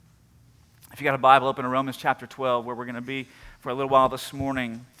If you got a Bible, open to Romans chapter 12, where we're going to be for a little while this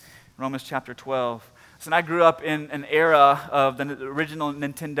morning. Romans chapter 12. So I grew up in an era of the original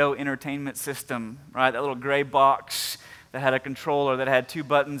Nintendo Entertainment System, right? That little gray box that had a controller that had two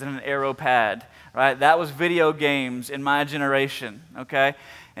buttons and an arrow pad, right? That was video games in my generation, okay?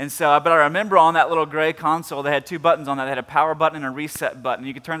 And so, but I remember on that little gray console, they had two buttons on that. They had a power button and a reset button.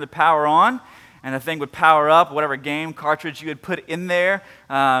 You could turn the power on, and the thing would power up whatever game cartridge you had put in there.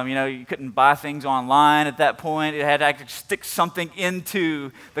 You couldn't buy things online at that point. It had to actually stick something into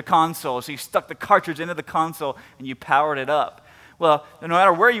the console. So you stuck the cartridge into the console, and you powered it up. Well, no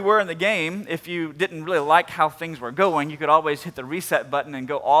matter where you were in the game, if you didn't really like how things were going, you could always hit the reset button and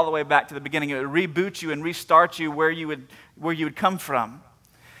go all the way back to the beginning. It would reboot you and restart you where you would come from.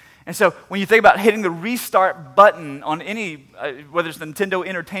 And so when you think about hitting the restart button on any, whether it's the Nintendo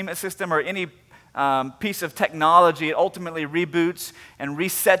Entertainment System or any piece of technology, it ultimately reboots and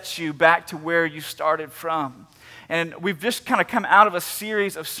resets you back to where you started from. And we've just kind of come out of a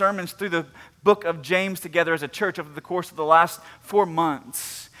series of sermons through the book of James together as a church over the course of the last 4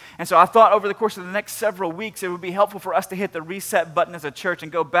 months. And so I thought over the course of the next several weeks, it would be helpful for us to hit the reset button as a church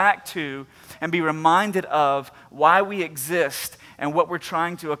and go back to and be reminded of why we exist and what we're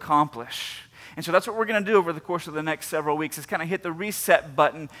trying to accomplish. And so that's what we're going to do over the course of the next several weeks, is kind of hit the reset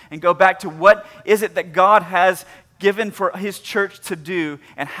button and go back to what is it that God has given for his church to do,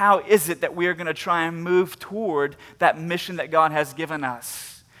 and how is it that we are going to try and move toward that mission that God has given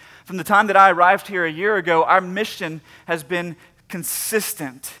us. From the time that I arrived here a year ago, our mission has been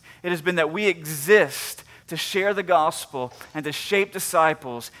consistent. It has been that we exist to share the gospel and to shape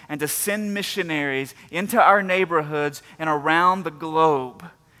disciples and to send missionaries into our neighborhoods and around the globe.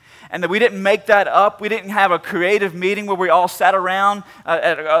 And that we didn't make that up. We didn't have a creative meeting where we all sat around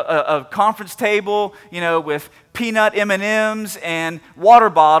at a conference table, with peanut M&Ms and water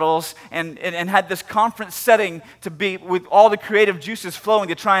bottles and had this conference setting to be with all the creative juices flowing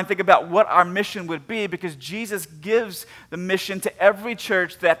to try and think about what our mission would be, because Jesus gives the mission to every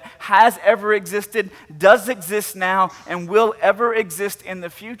church that has ever existed, does exist now, and will ever exist in the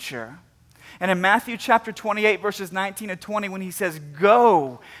future. And in Matthew chapter 28, verses 19 and 20, when he says,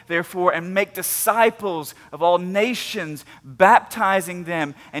 "Go, therefore, and make disciples of all nations, baptizing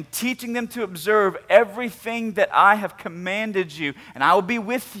them and teaching them to observe everything that I have commanded you, and I will be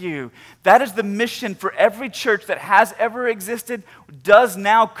with you." That is the mission for every church that has ever existed, does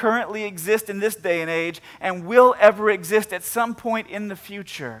now currently exist in this day and age, and will ever exist at some point in the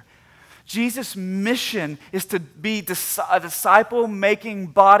future. Jesus' mission is to be a disciple-making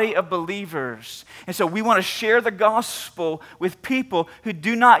body of believers. And so we want to share the gospel with people who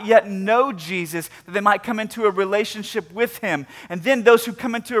do not yet know Jesus, that they might come into a relationship with him. And then those who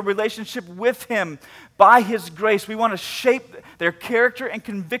come into a relationship with him, by his grace, we want to shape their character and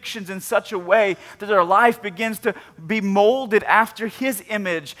convictions in such a way that their life begins to be molded after his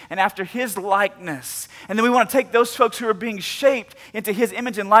image and after his likeness. And then we want to take those folks who are being shaped into his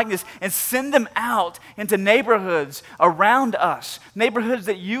image and likeness and send them out into neighborhoods around us, neighborhoods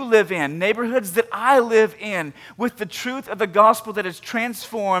that you live in, neighborhoods that I live in, with the truth of the gospel that is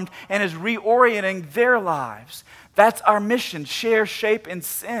transformed and is reorienting their lives. That's our mission: share, shape, and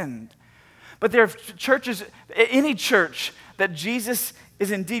send. But there are churches, any church that Jesus is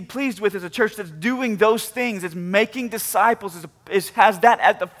indeed pleased with is a church that's doing those things, is making disciples, has that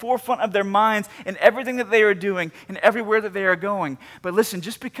at the forefront of their minds in everything that they are doing and everywhere that they are going. But listen,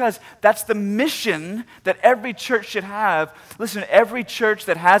 just because that's the mission that every church should have, listen, every church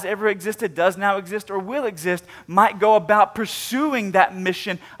that has ever existed, does now exist, or will exist might go about pursuing that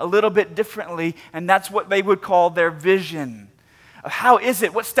mission a little bit differently, and that's what they would call their vision. How is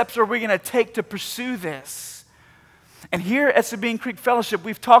it? What steps are we going to take to pursue this? And here at Sabine Creek Fellowship,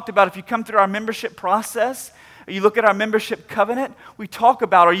 we've talked about, if you come through our membership process, or you look at our membership covenant, we talk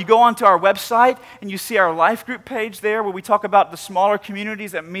about, or you go onto our website and you see our life group page there where we talk about the smaller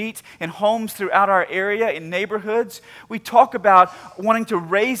communities that meet in homes throughout our area, in neighborhoods. We talk about wanting to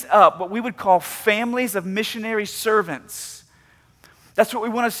raise up what we would call families of missionary servants. That's what we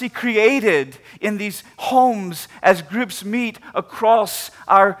want to see created in these homes as groups meet across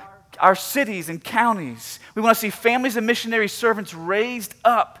our cities and counties. We want to see families of missionary servants raised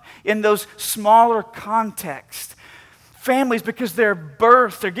up in those smaller contexts. Families, because they're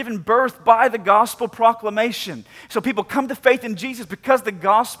given birth by the gospel proclamation. So people come to faith in Jesus because the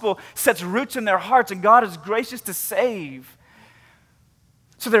gospel sets roots in their hearts and God is gracious to save.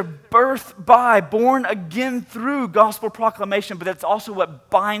 So they're born again through gospel proclamation, but that's also what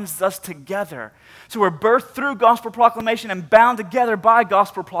binds us together. So we're birthed through gospel proclamation and bound together by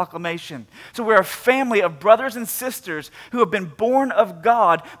gospel proclamation. So we're a family of brothers and sisters who have been born of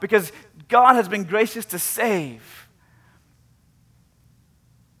God because God has been gracious to save.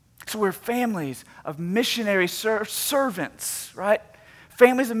 So we're families of missionary servants, right?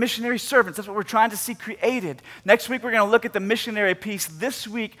 Families of missionary servants. That's what we're trying to see created. Next week, we're going to look at the missionary piece. This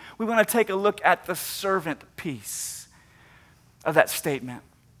week, we want to take a look at the servant piece of that statement.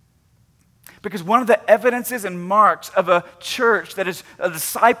 Because one of the evidences and marks of a church that is a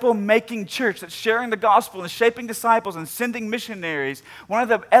disciple-making church that's sharing the gospel and shaping disciples and sending missionaries, one of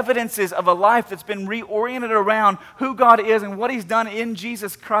the evidences of a life that's been reoriented around who God is and what He's done in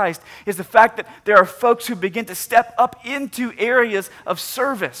Jesus Christ is the fact that there are folks who begin to step up into areas of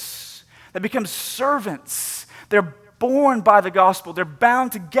service, that become servants. They're born by the gospel. They're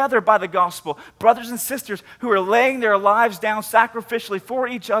bound together by the gospel. Brothers and sisters who are laying their lives down sacrificially for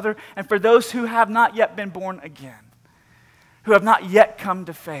each other and for those who have not yet been born again, who have not yet come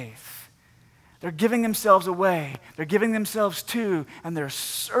to faith. They're giving themselves away. They're giving themselves to, and they're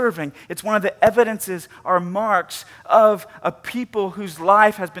serving. It's one of the evidences or marks of a people whose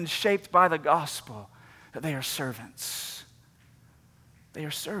life has been shaped by the gospel, that they are servants. They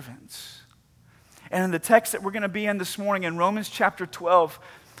are servants. And in the text that we're going to be in this morning, in Romans chapter 12,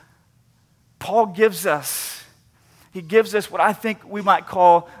 Paul gives us what I think we might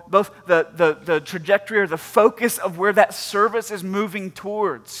call both the trajectory or the focus of where that service is moving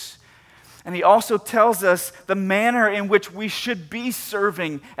towards. And he also tells us the manner in which we should be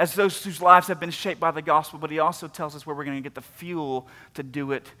serving as those whose lives have been shaped by the gospel, but he also tells us where we're going to get the fuel to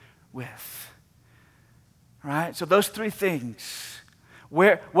do it with. Right? So those three things.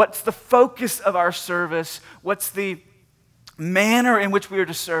 What's the focus of our service? What's the manner in which we are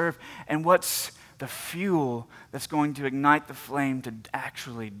to serve? And what's the fuel that's going to ignite the flame to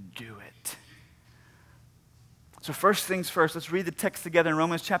actually do it? So first things first, let's read the text together in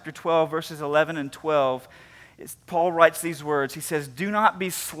Romans chapter 12, verses 11 and 12. Paul writes these words. He says, "Do not be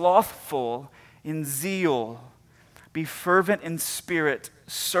slothful in zeal. Be fervent in spirit.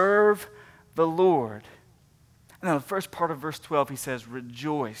 Serve the Lord." Now, the first part of verse 12, he says,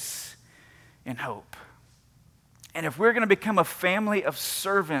 rejoice in hope. And if we're going to become a family of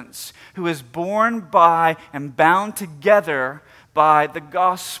servants who is born by and bound together by the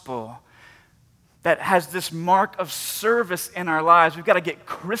gospel that has this mark of service in our lives, we've got to get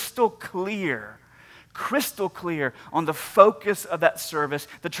crystal clear on the focus of that service,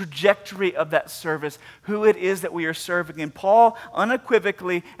 the trajectory of that service, who it is that we are serving. And Paul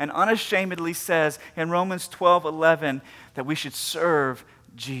unequivocally and unashamedly says in Romans 12:11 that we should serve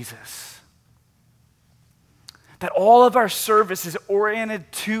Jesus. That all of our service is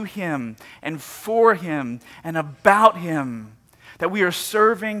oriented to Him and for Him and about Him. That we are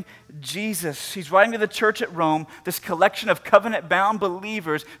serving Jesus. He's writing to the church at Rome, this collection of covenant-bound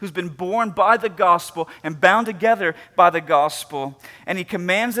believers who's been born by the gospel and bound together by the gospel. And he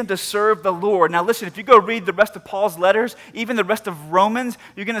commands them to serve the Lord. Now listen, if you go read the rest of Paul's letters, even the rest of Romans,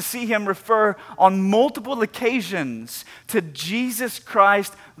 you're going to see him refer on multiple occasions to Jesus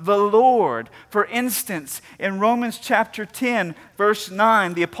Christ the Lord. For instance, in Romans chapter 10, verse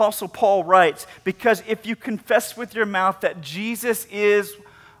 9, the Apostle Paul writes, "Because if you confess with your mouth that Jesus is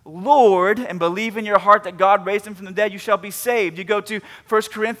Lord and believe in your heart that God raised him from the dead, you shall be saved." You go to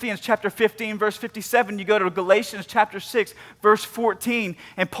 1 Corinthians chapter 15, verse 57. You go to Galatians chapter 6, verse 14.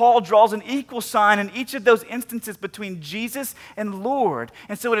 And Paul draws an equal sign in each of those instances between Jesus and Lord.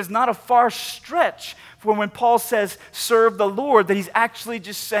 And so it is not a far stretch for when Paul says, serve the Lord, that he's actually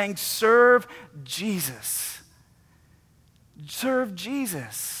just saying, serve Jesus. Serve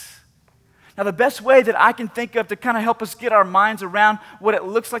Jesus. Now, the best way that I can think of to kind of help us get our minds around what it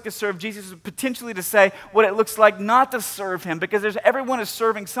looks like to serve Jesus is potentially to say what it looks like not to serve him, because everyone is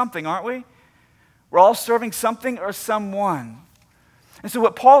serving something, aren't we? We're all serving something or someone. And so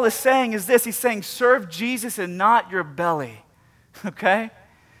what Paul is saying is this. He's saying serve Jesus and not your belly, okay?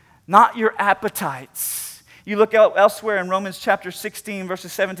 Not your appetites. You look elsewhere in Romans chapter 16,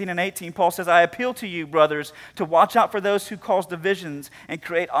 verses 17 and 18, Paul says, "I appeal to you, brothers, to watch out for those who cause divisions and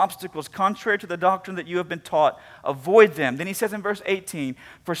create obstacles contrary to the doctrine that you have been taught. Avoid them." Then he says in verse 18,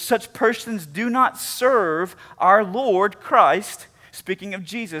 "For such persons do not serve our Lord Christ," speaking of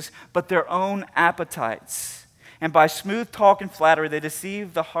Jesus, "but their own appetites. And by smooth talk and flattery, they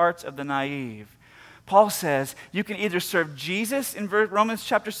deceive the hearts of the naive." Paul says you can either serve Jesus in Romans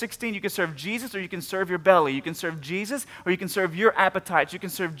chapter 16, you can serve Jesus or you can serve your belly. You can serve Jesus or you can serve your appetites. You can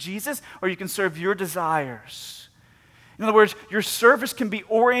serve Jesus or you can serve your desires. In other words, your service can be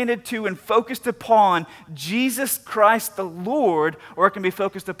oriented to and focused upon Jesus Christ the Lord, or it can be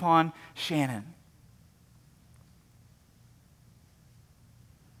focused upon Shannon.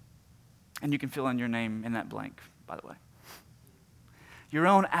 And you can fill in your name in that blank, by the way. your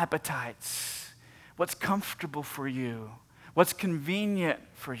own appetites, what's comfortable for you, what's convenient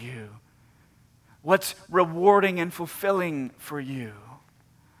for you, what's rewarding and fulfilling for you.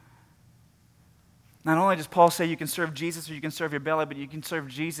 Not only does Paul say you can serve Jesus or you can serve your belly, but you can serve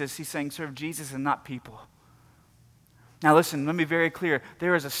Jesus. He's saying serve Jesus and not people. Now listen, let me be very clear.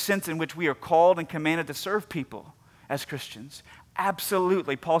 There is a sense in which we are called and commanded to serve people as Christians.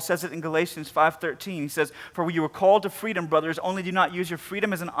 Absolutely. Paul says it in Galatians 5:13. He says, "For you were called to freedom, brothers, only do not use your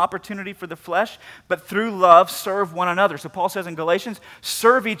freedom as an opportunity for the flesh, but through love serve one another." So Paul says in Galatians,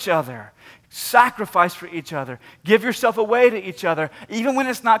 serve each other, sacrifice for each other, give yourself away to each other, even when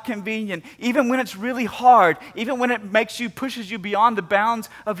it's not convenient, even when it's really hard, even when it pushes you beyond the bounds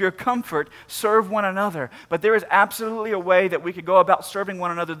of your comfort, serve one another. But there is absolutely a way that we could go about serving one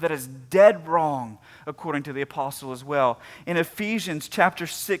another that is dead wrong, according to the apostle as well. In Ephesians chapter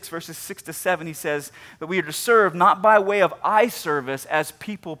 6, verses 6 to 7, he says that we are to serve not by way of eye service as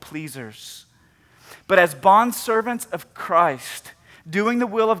people pleasers, but as bondservants of Christ, doing the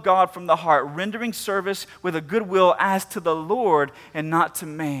will of God from the heart, rendering service with a good will as to the Lord and not to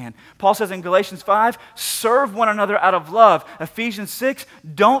man. Paul says in Galatians 5, serve one another out of love. Ephesians 6,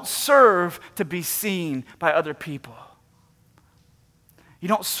 don't serve to be seen by other people. You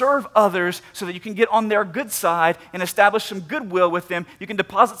don't serve others so that you can get on their good side and establish some goodwill with them. You can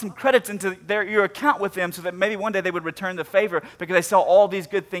deposit some credits into your account with them so that maybe one day they would return the favor because they saw all these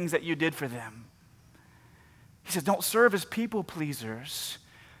good things that you did for them. He says, don't serve as people pleasers,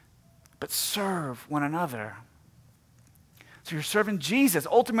 but serve one another. So you're serving Jesus.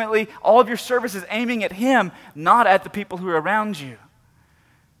 Ultimately, all of your service is aiming at Him, not at the people who are around you.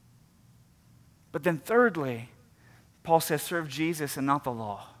 But then thirdly, Paul says, serve Jesus and not the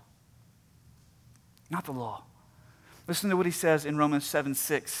law. Not the law. Listen to what he says in Romans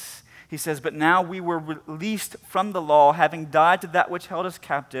 7:6. He says, but now we were released from the law, having died to that which held us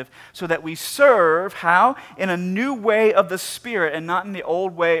captive, so that we serve, how? In a new way of the Spirit and not in the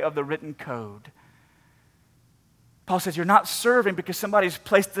old way of the written code. Paul says you're not serving because somebody's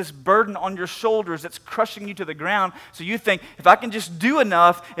placed this burden on your shoulders that's crushing you to the ground. So you think, if I can just do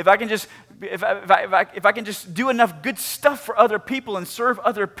enough, if I can just do enough good stuff for other people and serve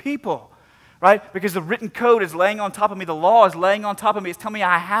other people, right? Because the written code is laying on top of me. The law is laying on top of me. It's telling me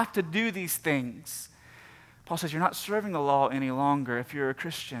I have to do these things. Paul says you're not serving the law any longer. If you're a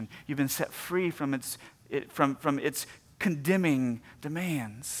Christian, you've been set free from its condemning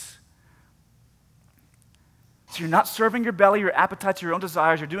demands. So you're not serving your belly, your appetites, your own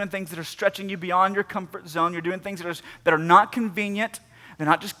desires. You're doing things that are stretching you beyond your comfort zone. You're doing things that are not convenient. They're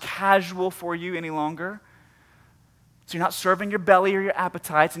not just casual for you any longer. So you're not serving your belly or your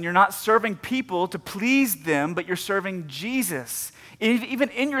appetites, and you're not serving people to please them, but you're serving Jesus. Even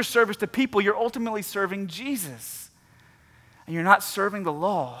in your service to people, you're ultimately serving Jesus. And you're not serving the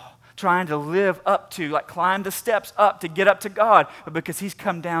law, trying to live up to, like climb the steps up to get up to God, but because He's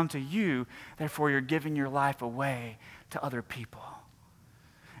come down to you, therefore you're giving your life away to other people.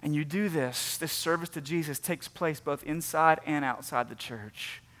 And you do this service to Jesus takes place both inside and outside the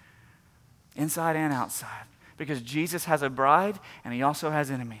church. Inside and outside. Because Jesus has a bride and He also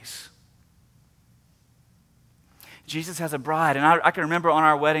has enemies. Jesus has a bride. And I can remember on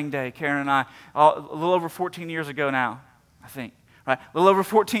our wedding day, Karen and I, a little over 14 years ago now, I think. Right? A little over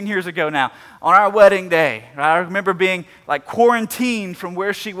 14 years ago now, on our wedding day, right? I remember being like quarantined from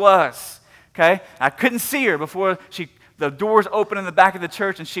where she was. Okay? I couldn't see her before the doors open in the back of the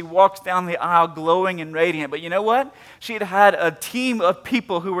church and she walks down the aisle glowing and radiant. But you know what? She had a team of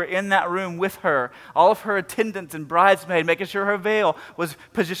people who were in that room with her. All of her attendants and bridesmaids, making sure her veil was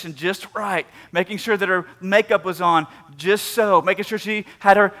positioned just right, making sure that her makeup was on just so, making sure she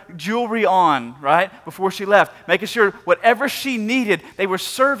had her jewelry on, right, before she left, making sure whatever she needed, they were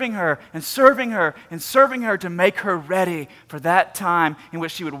serving her and serving her and serving her to make her ready for that time in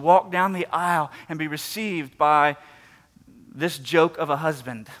which she would walk down the aisle and be received by this joke of a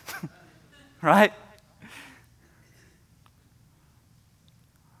husband, right?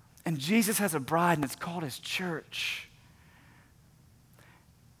 And Jesus has a bride, and it's called His church.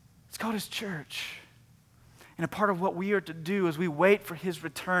 It's called His church. And a part of what we are to do as we wait for His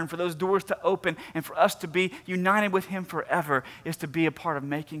return, for those doors to open, and for us to be united with Him forever, is to be a part of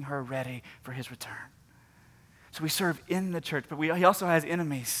making her ready for His return. So we serve in the church, but He also has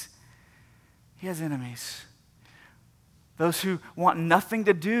enemies. He has enemies. Those who want nothing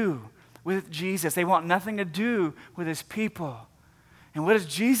to do with Jesus. They want nothing to do with His people. And what does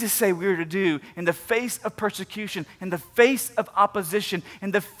Jesus say we are to do in the face of persecution, in the face of opposition, in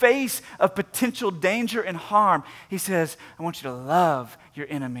the face of potential danger and harm? He says, I want you to love your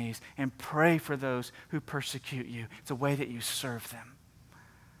enemies and pray for those who persecute you. It's a way that you serve them.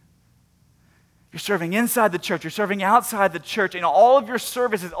 You're serving inside the church. You're serving outside the church. And all of your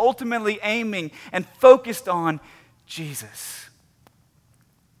service is ultimately aiming and focused on Jesus.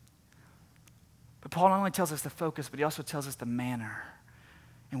 But Paul not only tells us the focus, but he also tells us the manner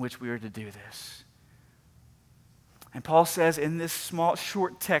in which we are to do this. And Paul says in this small,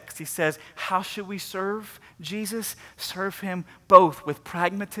 short text, he says, how should we serve Jesus? Serve him both with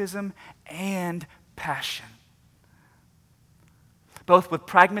pragmatism and passion. Both with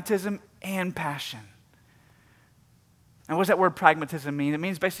pragmatism and passion. And what does that word pragmatism mean? It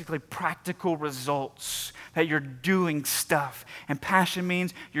means basically practical results, that you're doing stuff. And passion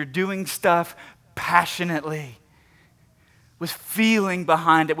means you're doing stuff passionately, with feeling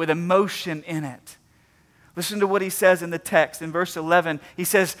behind it, with emotion in it. Listen to what he says in the text. In verse 11, he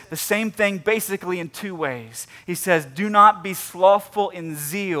says the same thing basically in two ways. He says, do not be slothful in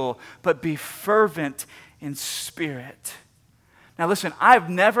zeal, but be fervent in spirit. Now listen, I've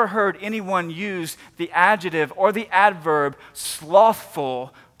never heard anyone use the adjective or the adverb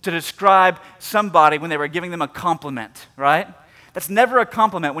slothful to describe somebody when they were giving them a compliment, right? That's never a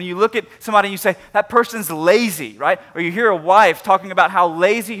compliment. When you look at somebody and you say, that person's lazy, right? Or you hear a wife talking about how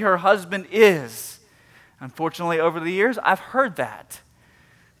lazy her husband is. Unfortunately, over the years, I've heard that,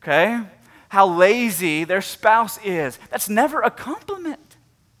 okay? How lazy their spouse is. That's never a compliment,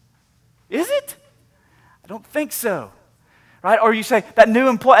 is it? I don't think so. Right? Or you say, that new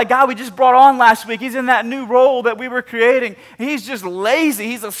employee, a guy we just brought on last week, he's in that new role that we were creating. He's just lazy.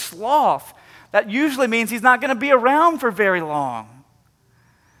 He's a sloth. That usually means he's not going to be around for very long.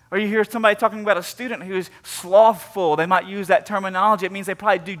 Or you hear somebody talking about a student who is slothful. They might use that terminology. It means they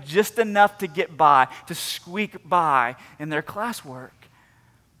probably do just enough to get by, to squeak by in their classwork.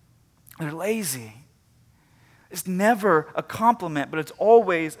 They're lazy. It's never a compliment, but it's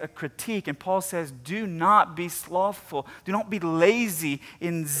always a critique. And Paul says, do not be slothful. Do not be lazy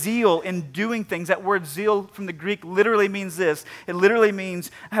in zeal, in doing things. That word zeal from the Greek literally means this. It literally means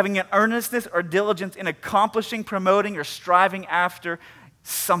having an earnestness or diligence in accomplishing, promoting, or striving after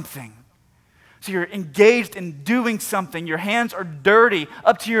something. So you're engaged in doing something. Your hands are dirty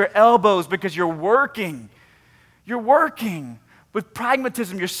up to your elbows because you're working. You're working. With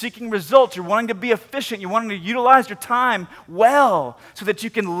pragmatism, you're seeking results. You're wanting to be efficient. You're wanting to utilize your time well so that you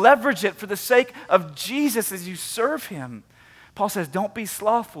can leverage it for the sake of Jesus as you serve him. Paul says, don't be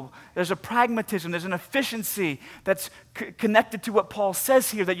slothful. There's a pragmatism. There's an efficiency that's connected to what Paul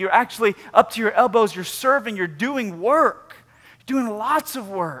says here, that you're actually up to your elbows. You're serving. You're doing work. You're doing lots of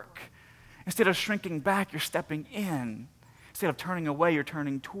work. Instead of shrinking back, you're stepping in. Instead of turning away, you're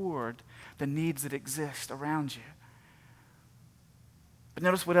turning toward the needs that exist around you. But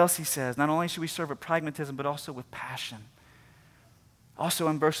notice what else he says. Not only should we serve with pragmatism, but also with passion. Also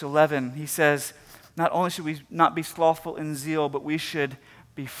in verse 11, he says, not only should we not be slothful in zeal, but we should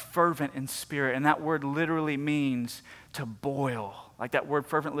be fervent in spirit. And that word literally means to boil. Like that word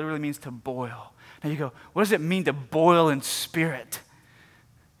fervent literally means to boil. Now you go, what does it mean to boil in spirit?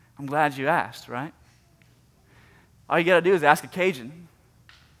 I'm glad you asked, right? All you got to do is ask a Cajun.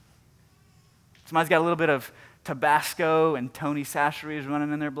 Somebody's got a little bit of Tabasco and Tony Chachere's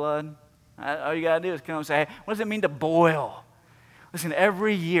running in their blood. All you got to do is come and say, hey, what does it mean to boil? Listen,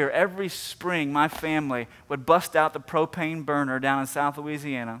 every year, every spring, my family would bust out the propane burner down in South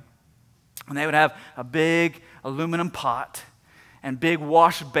Louisiana, and they would have a big aluminum pot and big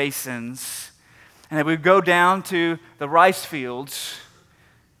wash basins, and they would go down to the rice fields,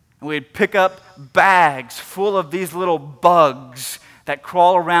 and we'd pick up bags full of these little bugs that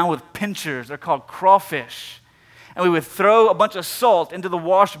crawl around with pinchers. They're called crawfish. And we would throw a bunch of salt into the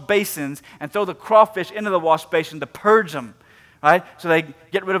wash basins and throw the crawfish into the wash basin to purge them, right? So they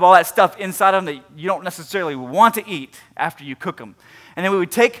get rid of all that stuff inside of them that you don't necessarily want to eat after you cook them. And then we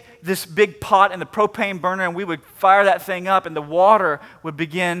would take this big pot and the propane burner and we would fire that thing up and the water would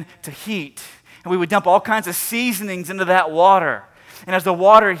begin to heat. And we would dump all kinds of seasonings into that water. And as the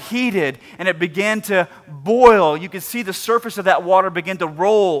water heated and it began to boil, you could see the surface of that water begin to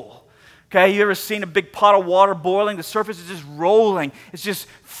roll. Okay, you ever seen a big pot of water boiling? The surface is just rolling. It's just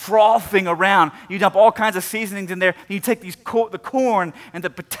frothing around. You dump all kinds of seasonings in there. And you take the corn and the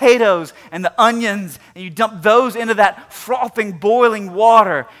potatoes and the onions and you dump those into that frothing, boiling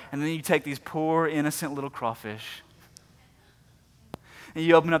water. And then you take these poor, innocent little crawfish. And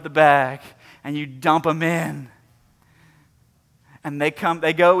you open up the bag and you dump them in. And they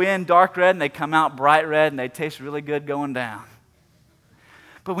go in dark red and they come out bright red and they taste really good going down.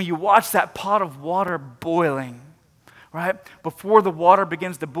 But when you watch that pot of water boiling, right, before the water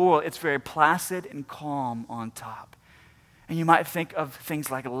begins to boil, it's very placid and calm on top. And you might think of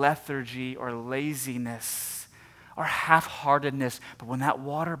things like lethargy or laziness or half-heartedness. But when that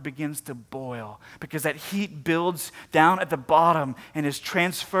water begins to boil, because that heat builds down at the bottom and is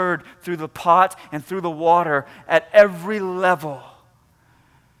transferred through the pot and through the water at every level,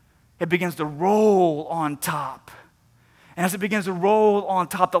 it begins to roll on top. And as it begins to roll on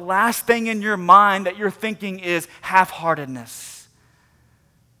top, the last thing in your mind that you're thinking is half-heartedness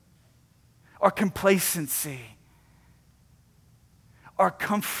or complacency or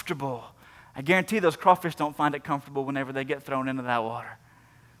comfortable. I guarantee those crawfish don't find it comfortable whenever they get thrown into that water.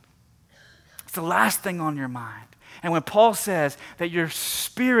 It's the last thing on your mind. And when Paul says that your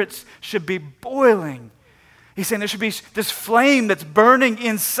spirits should be boiling, he's saying there should be this flame that's burning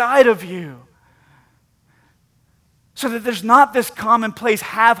inside of you. So that there's not this commonplace,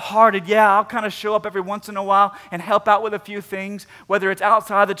 half-hearted, yeah, I'll kind of show up every once in a while and help out with a few things, whether it's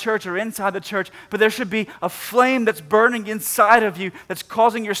outside the church or inside the church, but there should be a flame that's burning inside of you that's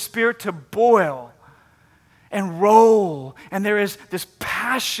causing your spirit to boil and roll. And there is this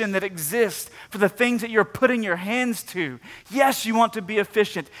passion that exists for the things that you're putting your hands to. Yes, you want to be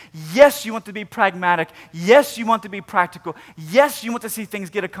efficient. Yes, you want to be pragmatic. Yes, you want to be practical. Yes, you want to see things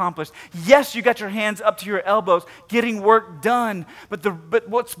get accomplished. Yes, you got your hands up to your elbows getting work done. But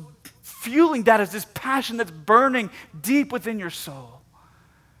what's fueling that is this passion that's burning deep within your soul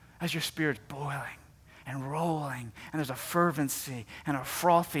as your spirit's boiling and rolling, and there's a fervency and a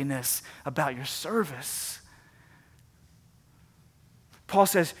frothiness about your service. Paul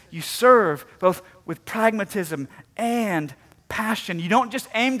says you serve both with pragmatism and passion. You don't just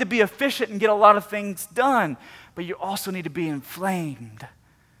aim to be efficient and get a lot of things done, but you also need to be inflamed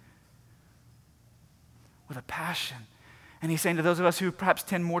with a passion. And he's saying to those of us who perhaps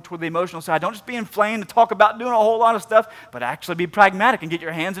tend more toward the emotional side, don't just be inflamed to talk about doing a whole lot of stuff, but actually be pragmatic and get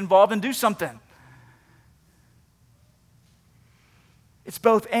your hands involved and do something. It's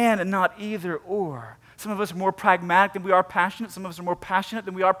both and not either or. Some of us are more pragmatic than we are passionate. Some of us are more passionate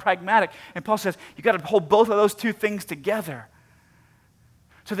than we are pragmatic. And Paul says you've got to hold both of those two things together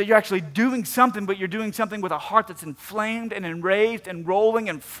so that you're actually doing something, but you're doing something with a heart that's inflamed and enraged and rolling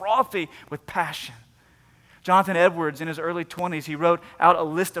and frothy with passion. Jonathan Edwards, in his early 20s, he wrote out a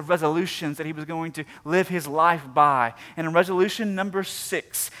list of resolutions that he was going to live his life by. And in resolution number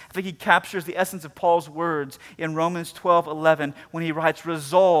 6, I think he captures the essence of Paul's words in Romans 12:11 when he writes,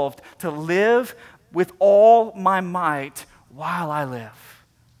 resolved to live with all my might while I live.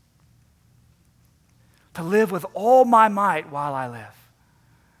 To live with all my might while I live.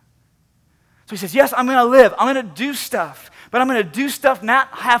 So he says, yes, I'm going to live. I'm going to do stuff. But I'm going to do stuff not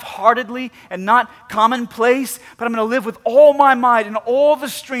half-heartedly and not commonplace, but I'm going to live with all my might and all the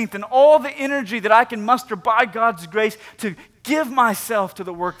strength and all the energy that I can muster by God's grace to give myself to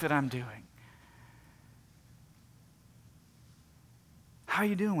the work that I'm doing. How are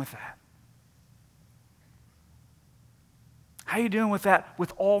you doing with that? How are you doing with that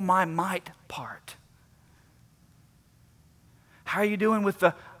with all my might part? How are you doing with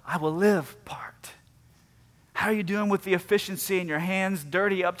the I will live part? How are you doing with the efficiency and your hands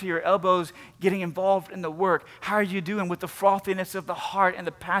dirty up to your elbows getting involved in the work? How are you doing with the frothiness of the heart and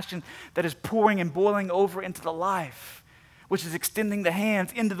the passion that is pouring and boiling over into the life, which is extending the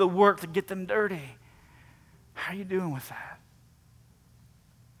hands into the work to get them dirty? How are you doing with that?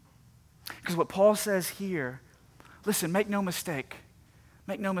 Because what Paul says here, listen, make no mistake.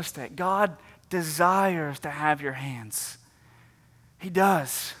 Make no mistake. God desires to have your hands. He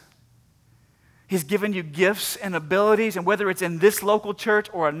does. He's given you gifts and abilities, and whether it's in this local church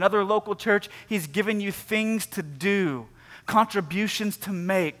or another local church, He's given you things to do, contributions to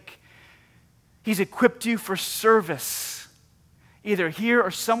make. He's equipped you for service, either here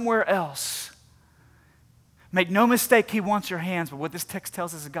or somewhere else. Make no mistake, He wants your hands, but what this text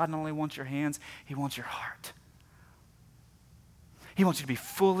tells us is God not only wants your hands, He wants your heart. He wants you to be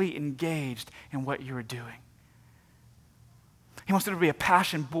fully engaged in what you are doing. He wants there to be a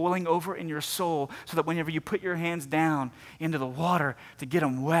passion boiling over in your soul so that whenever you put your hands down into the water to get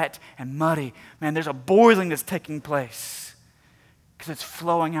them wet and muddy, man, there's a boiling that's taking place because it's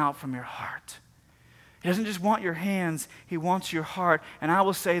flowing out from your heart. He doesn't just want your hands, He wants your heart. And I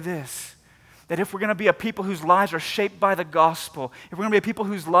will say this, that if we're going to be a people whose lives are shaped by the gospel, if we're going to be a people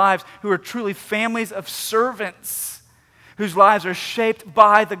whose lives, who are truly families of servants, whose lives are shaped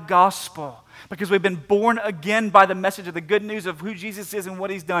by the gospel, because we've been born again by the message of the good news of who Jesus is and what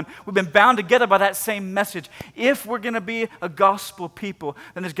He's done. We've been bound together by that same message. If we're going to be a gospel people,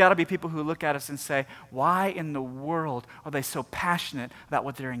 then there's got to be people who look at us and say, why in the world are they so passionate about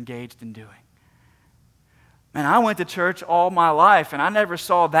what they're engaged in doing? Man, I went to church all my life, and I never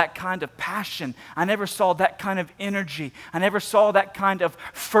saw that kind of passion. I never saw that kind of energy. I never saw that kind of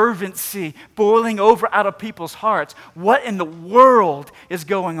fervency boiling over out of people's hearts. What in the world is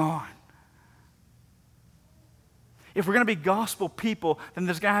going on? If we're going to be gospel people, then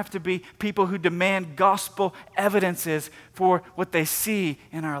there's going to have to be people who demand gospel evidences for what they see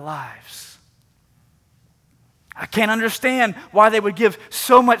in our lives. I can't understand why they would give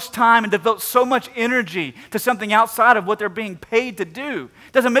so much time and devote so much energy to something outside of what they're being paid to do.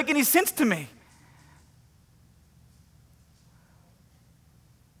 It doesn't make any sense to me.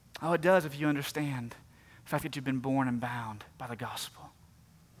 Oh, it does if you understand the fact that you've been born and bound by the gospel.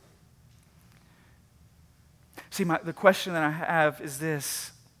 See, the question that I have is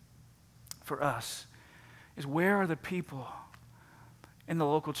this for us, is where are the people in the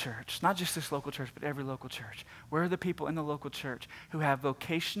local church, not just this local church, but every local church, where are the people in the local church who have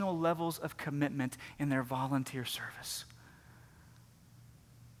vocational levels of commitment in their volunteer service?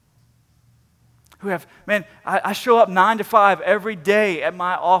 Who have, man, I show up 9 to 5 every day at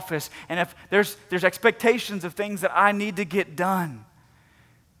my office, and if there's expectations of things that I need to get done.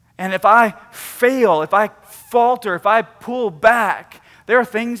 And if I fail, if I falter, if I pull back, there are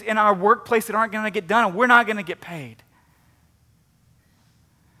things in our workplace that aren't going to get done, and we're not going to get paid.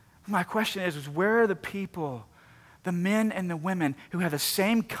 My question is where are the people, the men and the women who have the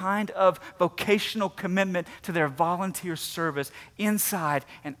same kind of vocational commitment to their volunteer service inside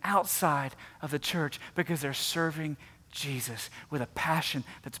and outside of the church because they're serving Jesus with a passion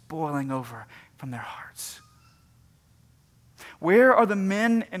that's boiling over from their hearts? Where are the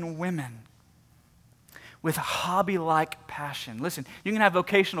men and women with a hobby-like passion? Listen, you can have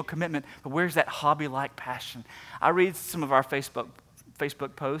vocational commitment, but where's that hobby-like passion? I read some of our Facebook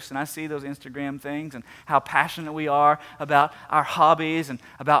posts, and I see those Instagram things and how passionate we are about our hobbies and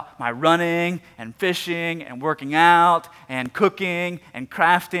about my running and fishing and working out and cooking and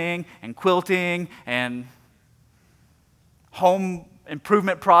crafting and quilting and home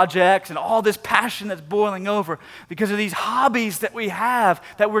improvement projects and all this passion that's boiling over because of these hobbies that we have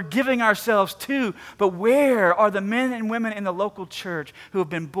that we're giving ourselves to. But where are the men and women in the local church who have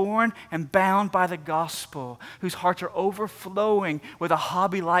been born and bound by the gospel, whose hearts are overflowing with a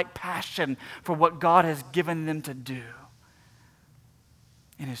hobby-like passion for what God has given them to do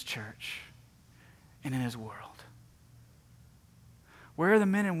in His church and in His world? Where are the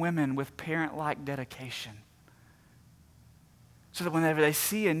men and women with parent-like dedication? So that whenever they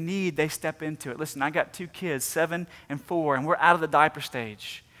see a need, they step into it. Listen, I got 2 kids, 7 and 4, and we're out of the diaper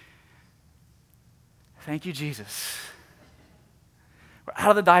stage. Thank you, Jesus. We're out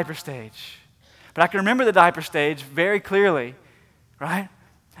of the diaper stage. But I can remember the diaper stage very clearly, right?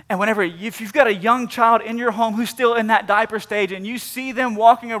 And if you've got a young child in your home who's still in that diaper stage and you see them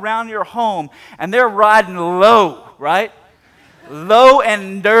walking around your home and they're riding low, right? Low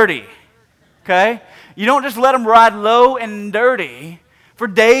and dirty, okay? You don't just let them ride low and dirty for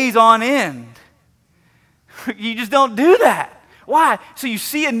days on end. You just don't do that. Why? So you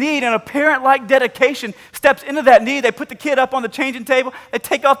see a need and a parent-like dedication steps into that need. They put the kid up on the changing table. They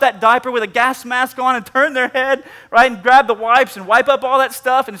take off that diaper with a gas mask on and turn their head, right, and grab the wipes and wipe up all that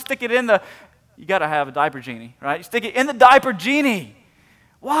stuff and stick it in you got to have a diaper genie, right? You stick it in the diaper genie.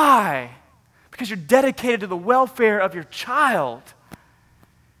 Why? Because you're dedicated to the welfare of your child.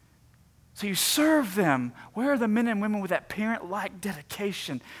 So you serve them. Where are the men and women with that parent-like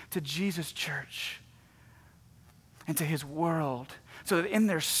dedication to Jesus' church and to His world? So that in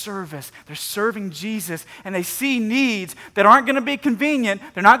their service, they're serving Jesus and they see needs that aren't going to be convenient.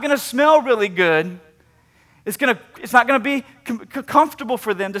 They're not going to smell really good. It's not going to be comfortable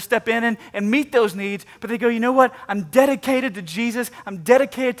for them to step in and meet those needs. But they go, you know what? I'm dedicated to Jesus. I'm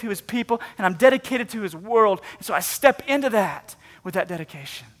dedicated to His people. And I'm dedicated to His world. And so I step into that with that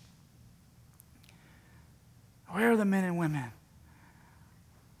dedication. Where are the men and women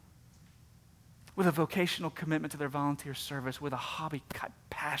with a vocational commitment to their volunteer service, with a hobby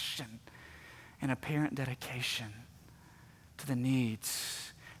passion and a parent dedication to the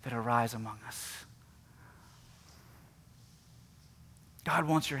needs that arise among us? God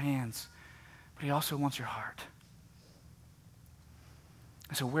wants your hands, but He also wants your heart.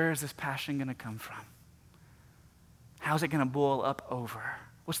 And so where is this passion going to come from? How's it going to boil up over?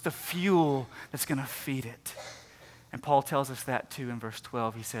 What's the fuel that's going to feed it? And Paul tells us that too in verse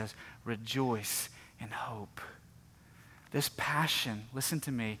 12. He says, rejoice in hope. This passion, listen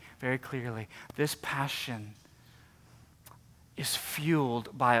to me very clearly, this passion is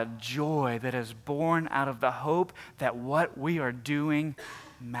fueled by a joy that is born out of the hope that what we are doing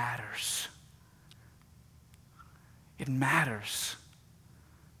matters. It matters.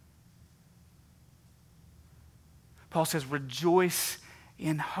 Paul says, rejoice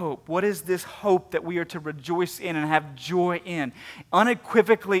in hope. What is this hope that we are to rejoice in and have joy in?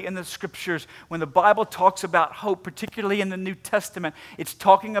 Unequivocally in the Scriptures, when the Bible talks about hope, particularly in the New Testament, it's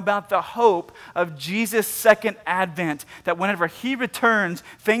talking about the hope of Jesus' second advent, that whenever he returns,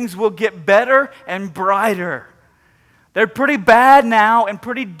 things will get better and brighter. They're pretty bad now and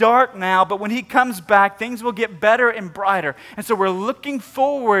pretty dark now, but when he comes back, things will get better and brighter. And so we're looking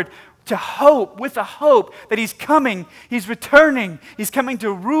forward to hope, with a hope that he's coming, he's returning, he's coming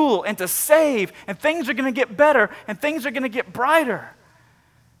to rule and to save, and things are going to get better and things are going to get brighter.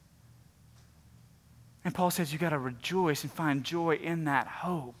 And Paul says you got to rejoice and find joy in that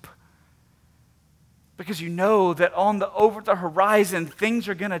hope, because you know that over the horizon things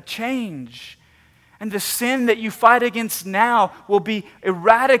are going to change. And the sin that you fight against now will be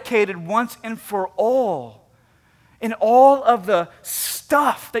eradicated once and for all. In all of the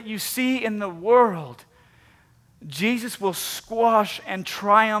stuff that you see in the world, Jesus will squash and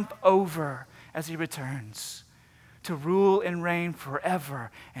triumph over as he returns to rule and reign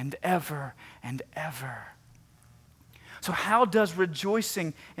forever and ever and ever. So how does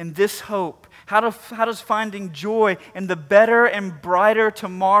rejoicing in this hope, how does finding joy in the better and brighter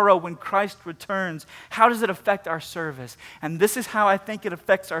tomorrow when Christ returns, how does it affect our service? And this is how I think it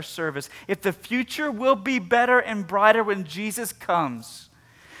affects our service. If the future will be better and brighter when Jesus comes,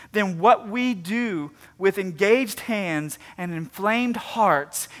 then what we do with engaged hands and inflamed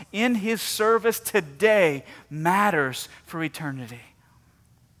hearts in his service today matters for eternity.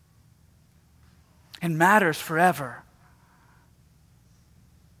 And matters forever.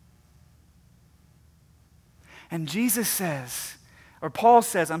 And Paul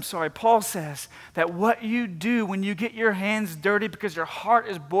says that what you do when you get your hands dirty because your heart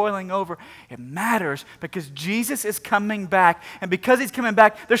is boiling over, it matters because Jesus is coming back. And because he's coming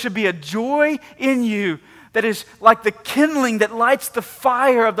back, there should be a joy in you that is like the kindling that lights the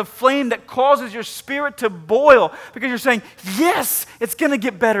fire of the flame that causes your spirit to boil, because you're saying, yes, it's going to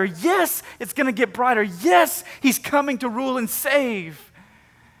get better. Yes, it's going to get brighter. Yes, he's coming to rule and save.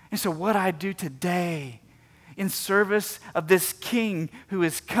 And so what I do today in service of this King who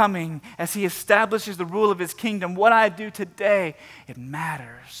is coming as he establishes the rule of his kingdom, what I do today, it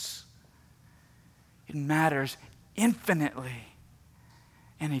matters. It matters infinitely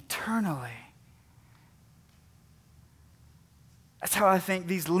and eternally. That's how I think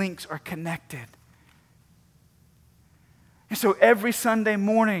these links are connected. And so every Sunday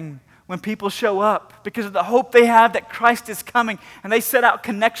morning, when people show up because of the hope they have that Christ is coming, and they set out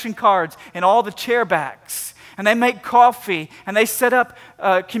connection cards in all the chair backs, and they make coffee, and they set up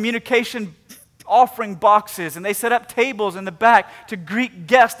communication offering boxes, and they set up tables in the back to greet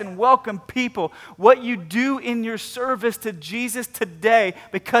guests and welcome people. What you do in your service to Jesus today,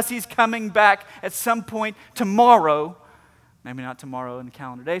 because he's coming back at some point tomorrow, maybe not tomorrow in the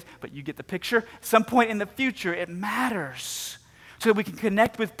calendar days, but you get the picture, at some point in the future, it matters, so that we can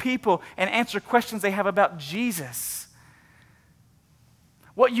connect with people and answer questions they have about Jesus.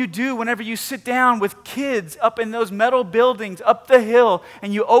 What you do whenever you sit down with kids up in those metal buildings up the hill,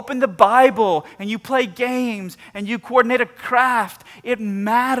 and you open the Bible and you play games and you coordinate a craft, it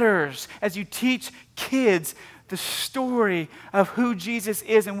matters as you teach kids the story of who Jesus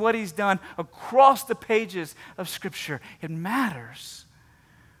is and what he's done across the pages of Scripture. It matters.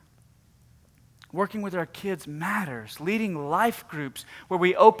 Working with our kids matters. Leading life groups where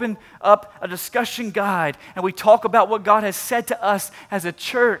we open up a discussion guide and we talk about what God has said to us as a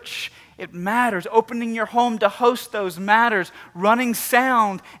church. It matters. Opening your home to host those matters. Running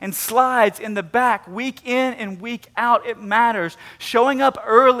sound and slides in the back week in and week out, it matters. Showing up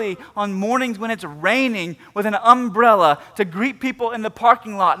early on mornings when it's raining with an umbrella to greet people in the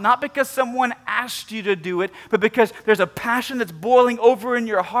parking lot, not because someone asked you to do it, but because there's a passion that's boiling over in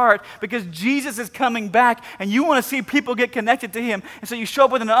your heart because Jesus is coming back and you want to see people get connected to him. And so you show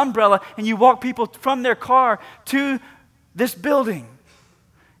up with an umbrella and you walk people from their car to this building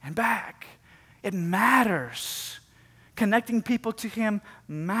and back. It matters. Connecting people to him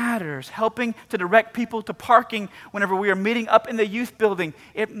matters. Helping to direct people to parking whenever we are meeting up in the youth building,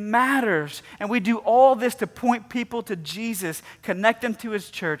 it matters. And we do all this to point people to Jesus, connect them to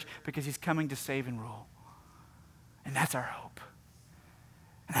his church, because he's coming to save and rule. And that's our hope.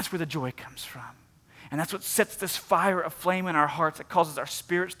 And that's where the joy comes from. And that's what sets this fire aflame in our hearts that causes our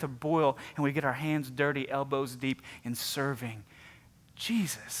spirits to boil and we get our hands dirty, elbows deep in serving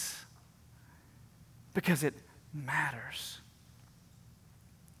Jesus, because it matters.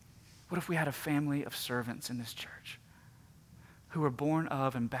 What if we had a family of servants in this church who were born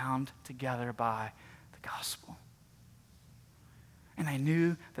of and bound together by the gospel? And they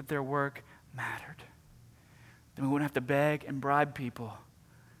knew that their work mattered. then we wouldn't have to beg and bribe people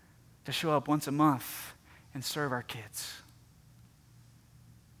to show up once a month and serve our kids.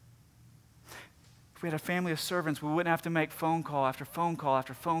 If we had a family of servants, we wouldn't have to make phone call after phone call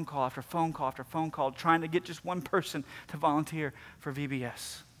after phone call after phone call after phone call trying to get just one person to volunteer for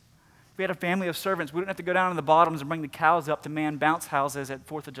VBS. If we had a family of servants, we wouldn't have to go down to the bottoms and bring the cows up to man bounce houses at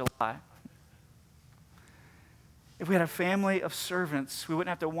 4th of July. If we had a family of servants, we wouldn't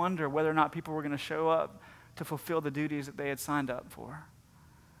have to wonder whether or not people were going to show up to fulfill the duties that they had signed up for.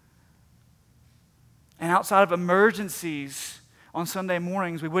 And outside of emergencies on Sunday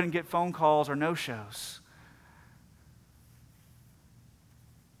mornings, we wouldn't get phone calls or no-shows.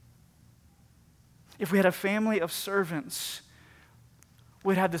 If we had a family of servants,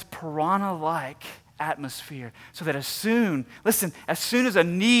 we'd have this piranha-like atmosphere so that as soon as a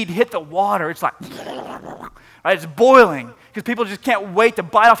need hit the water, it's like, right, it's boiling because people just can't wait to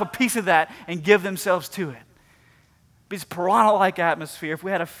bite off a piece of that and give themselves to it. This piranha-like atmosphere. If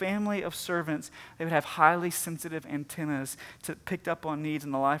we had a family of servants, they would have highly sensitive antennas to picked up on needs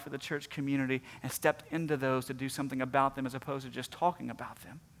in the life of the church community and stepped into those to do something about them as opposed to just talking about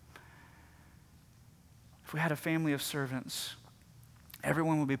them. If we had a family of servants,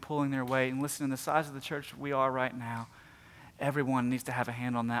 everyone would be pulling their weight. And listen, in the size of the church we are right now, everyone needs to have a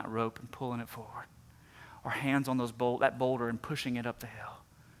hand on that rope and pulling it forward, or hands on that boulder and pushing it up the hill.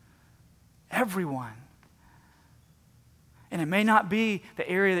 Everyone. And it may not be the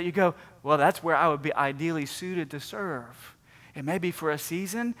area that you go, well, that's where I would be ideally suited to serve. It may be for a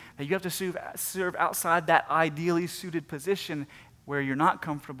season that you have to serve outside that ideally suited position where you're not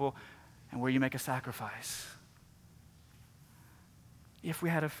comfortable and where you make a sacrifice. If we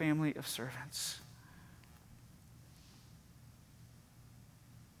had a family of servants,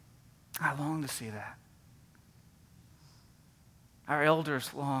 I long to see that. Our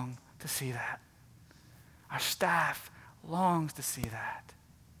elders long to see that. Our staff longs to see that.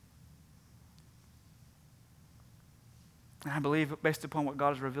 And I believe, based upon what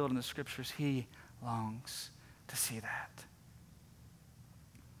God has revealed in the Scriptures, He longs to see that.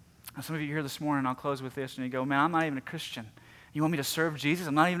 Now, some of you here this morning, I'll close with this, and you go, man, I'm not even a Christian. You want me to serve Jesus?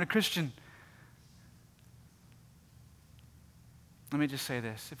 I'm not even a Christian. Let me just say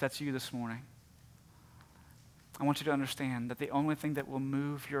this. If that's you this morning, I want you to understand that the only thing that will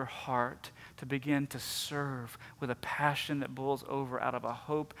move your heart to begin to serve with a passion that boils over out of a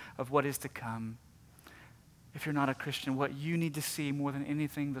hope of what is to come, if you're not a Christian, what you need to see more than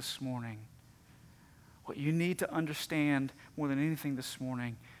anything this morning, what you need to understand more than anything this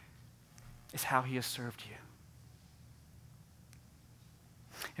morning is how He has served you.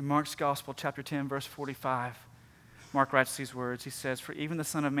 In Mark's Gospel, chapter 10, verse 45, Mark writes these words. He says, "For even the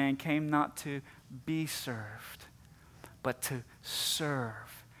Son of Man came not to be served, but to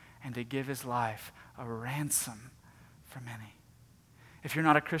serve and to give His life a ransom for many." If you're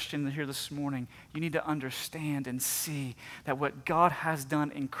not a Christian here this morning, you need to understand and see that what God has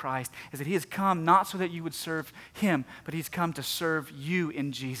done in Christ is that He has come not so that you would serve Him, but He's come to serve you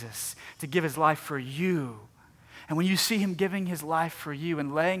in Jesus, to give His life for you. And when you see Him giving His life for you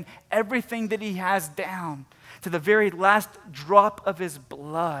and laying everything that He has down to the very last drop of His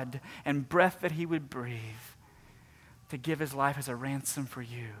blood and breath that He would breathe, to give His life as a ransom for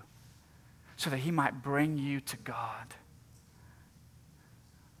you so that He might bring you to God.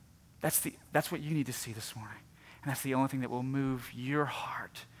 That's what you need to see this morning. And that's the only thing that will move your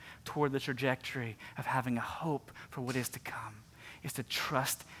heart toward the trajectory of having a hope for what is to come, is to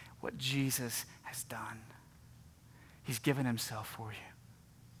trust what Jesus has done. He's given Himself for you.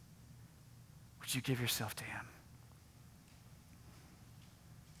 Would you give yourself to Him?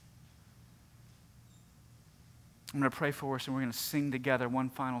 I'm going to pray for us, and we're going to sing together one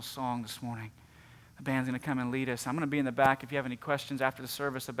final song this morning. The band's going to come and lead us. I'm going to be in the back if you have any questions after the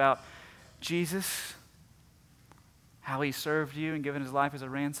service about Jesus, how He served you and given His life as a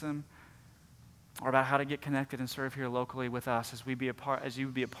ransom, or about how to get connected and serve here locally with us as you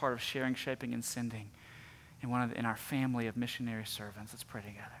would be a part of sharing, shaping, and sending in our family of missionary servants. Let's pray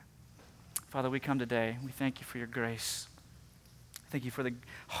together. Father, we come today. We thank You for Your grace. Thank You for the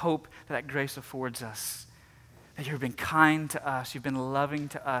hope that grace affords us. That You've been kind to us. You've been loving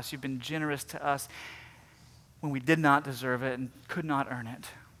to us. You've been generous to us when we did not deserve it and could not earn it.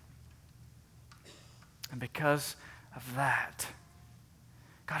 And because of that,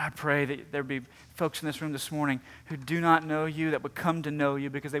 God, I pray that there be folks in this room this morning who do not know You, that would come to know You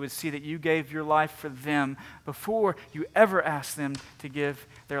because they would see that You gave Your life for them before You ever asked them to give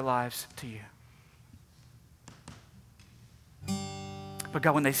their lives to You. But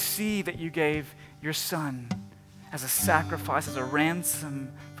God, when they see that You gave Your Son as a sacrifice, as a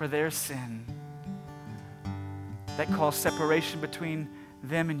ransom for their sin, that cause separation between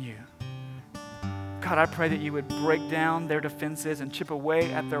them and you. God, I pray that you would break down their defenses and chip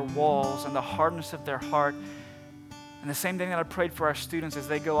away at their walls and the hardness of their heart. And the same thing that I prayed for our students as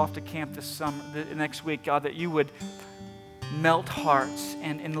they go off to camp next week, God, that you would melt hearts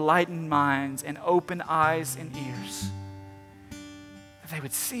and enlighten minds and open eyes and ears, that they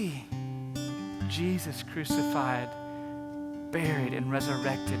would see Jesus crucified, buried, and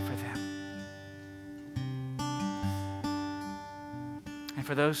resurrected for them. And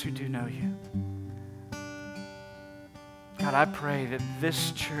for those who do know you, God, I pray that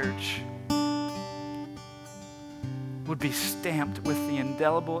this church would be stamped with the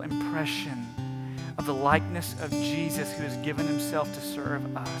indelible impression of the likeness of Jesus, who has given himself to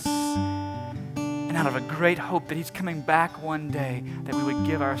serve us. And out of a great hope that he's coming back one day, that we would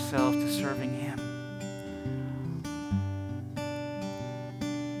give ourselves to serving him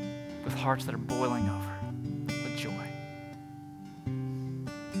with hearts that are boiling over with joy.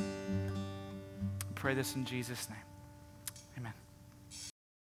 I pray this in Jesus' name.